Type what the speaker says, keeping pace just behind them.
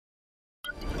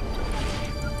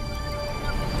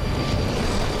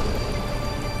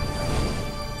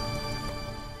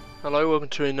Hello, welcome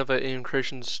to another Ian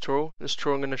Creations tutorial. In this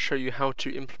tutorial I'm going to show you how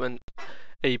to implement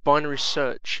a binary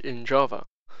search in Java.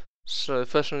 So the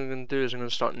first thing I'm going to do is I'm going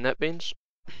to start NetBeans.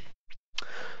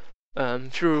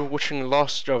 If you were watching the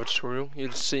last Java tutorial,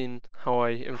 you'd have seen how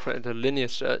I implemented a linear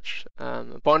search. A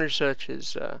binary search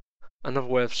is another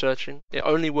way of searching. It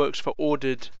only works for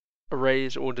ordered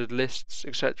arrays, ordered lists,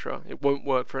 etc. It won't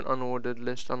work for an unordered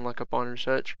list, unlike a binary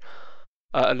search,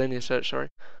 a linear search, sorry.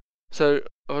 So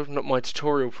I've opened up my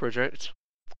tutorial project.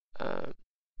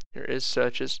 Here it is,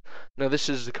 searches. Now this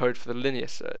is the code for the linear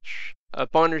search. A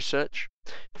binary search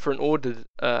for an ordered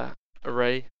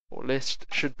array or list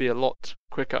should be a lot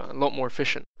quicker, a lot more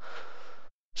efficient.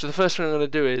 So the first thing I'm going to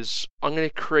do is I'm going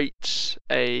to create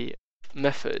a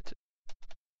method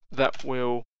that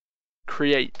will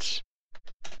create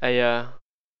an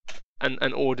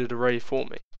ordered array for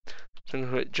me. So I'm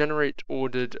going to hit generate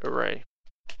ordered array.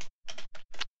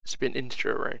 This will be an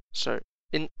integer array. So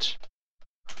int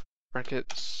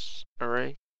brackets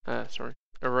array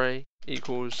array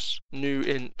equals new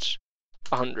int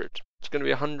 100. It's going to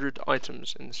be 100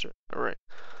 items in this array,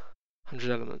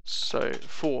 100 elements. So I'm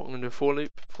going to do a for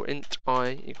loop for int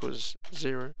I equals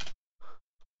 0.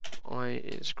 I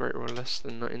is greater or less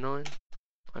than 99,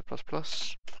 I++. And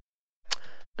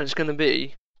it's going to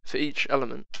be, for each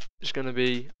element, it's going to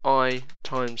be I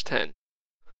times 10.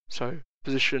 So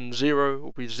position 0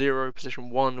 will be 0, position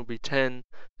 1 will be 10,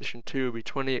 position 2 will be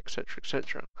 20, etc,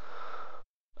 etc.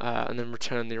 And then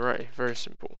return the array. Very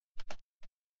simple.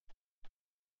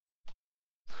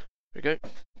 There we go.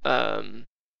 I'm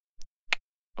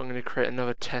going to create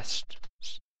another test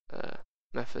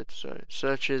method. So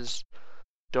searches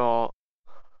dot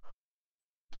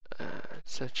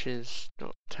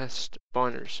test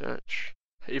binary search.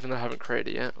 Even though I haven't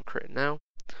created it yet, I'll create it now.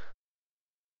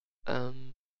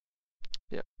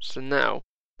 Yeah, so now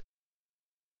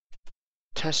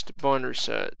test binary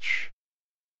search.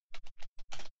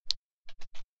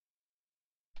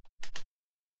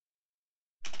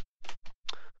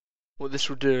 What this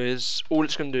will do is, all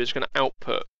it's going to do is going to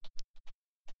output.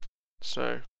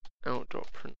 So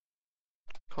out.print,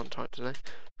 can't type today,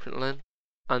 println,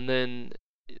 and then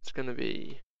it's going to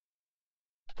be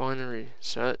binary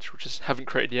search, which is haven't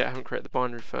created yet, haven't created the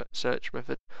binary search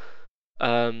method.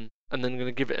 And then I'm going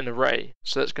to give it an array.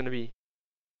 So that's going to be,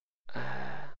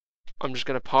 I'm just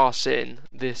going to pass in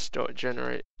this dot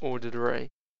generate ordered array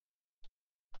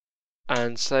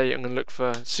and say I'm going to look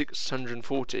for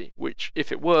 640, which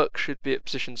if it works should be at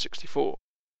position 64.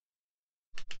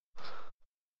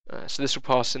 So this will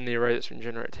pass in the array that's been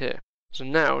generated here. So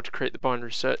now to create the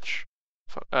binary search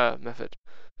method,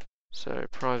 so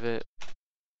private,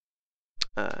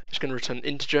 it's going to return an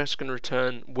integer, it's going to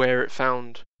return where it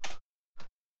found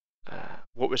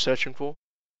what we're searching for,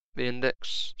 the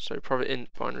index. So private int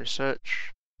binary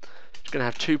search. It's going to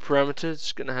have two parameters.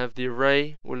 It's going to have the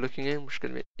array we're looking in, which is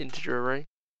going to be an integer array,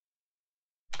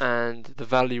 and the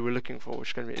value we're looking for, which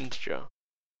is going to be integer.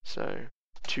 So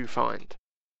to find.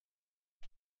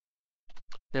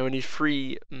 Now we need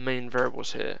three main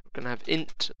variables here. We're going to have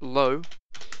int low.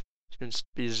 It's going to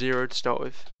be 0 to start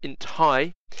with. Int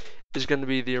high is going to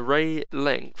be the array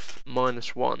length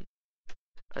 -1.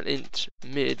 And int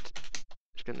mid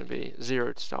is going to be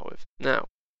 0 to start with. Now,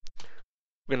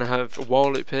 we're going to have a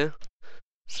while loop here.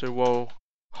 So while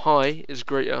high is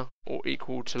greater or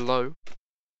equal to low,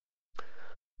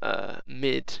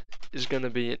 mid is going to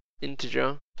be an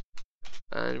integer,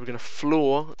 and we're going to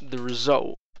floor the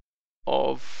result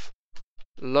of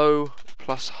low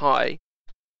plus high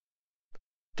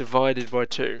divided by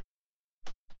 2.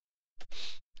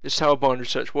 This is how a binary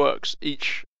search works.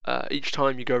 Each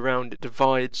time you go around, it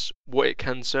divides what it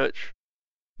can search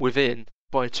within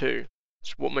by 2.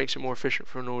 It's what makes it more efficient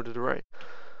for an ordered array.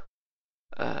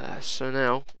 So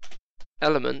now,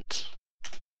 element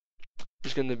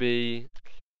is going to be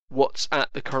what's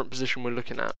at the current position we're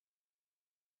looking at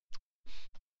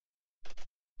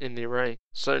in the array.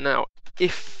 So now,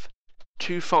 if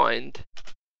toFind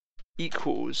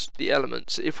equals the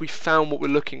element, so if we found what we're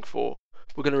looking for,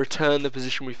 we're going to return the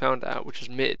position we found it at, which is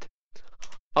mid.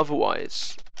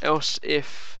 Otherwise, else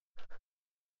if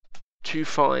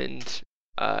toFind,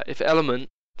 if element,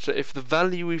 so if the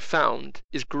value we found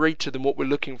is greater than what we're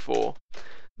looking for,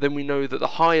 then we know that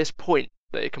the highest point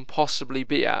that it can possibly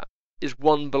be at is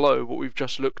one below what we've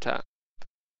just looked at,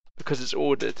 because it's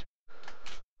ordered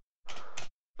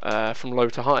from low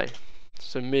to high.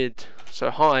 So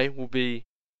high will be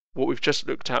what we've just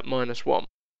looked at -1.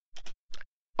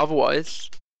 Otherwise,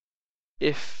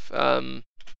 if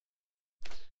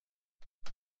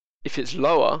it's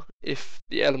lower, if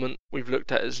the element we've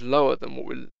looked at is lower than what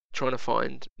we're trying to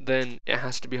find, then it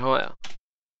has to be higher.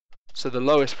 So the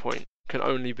lowest point can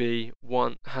only be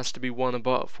one, has to be one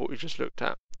above what we just looked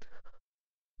at.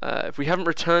 If we haven't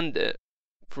returned it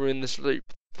for in this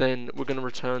loop, then we're going to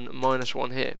return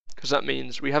 -1 here, because that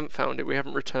means we haven't found it, we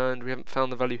haven't returned, we haven't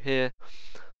found the value here,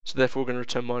 so therefore we're going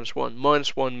to return -1.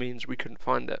 -1 means we couldn't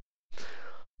find it.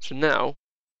 So now,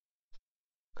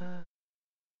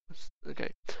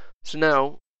 okay, so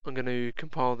now I'm going to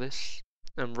compile this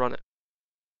and run it.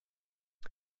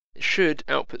 It should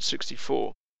output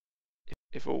 64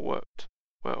 if all worked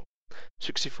well.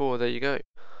 64, there you go.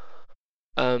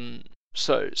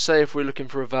 So say if we're looking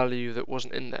for a value that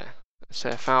wasn't in there, let's say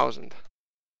 1000,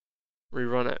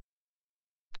 rerun it.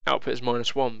 Output is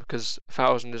 -1 because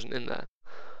 1000 isn't in there.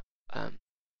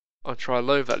 I'll try a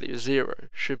low value, 0,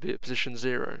 should be at position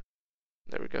 0.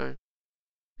 There we go.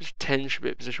 10 should be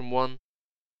at position 1,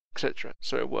 etc.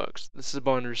 So it works. This is a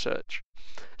binary search.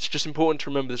 It's just important to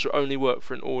remember this will only work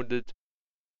for an ordered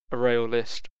array or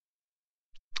list.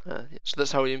 So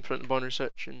that's how we implement binary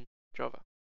search in Java.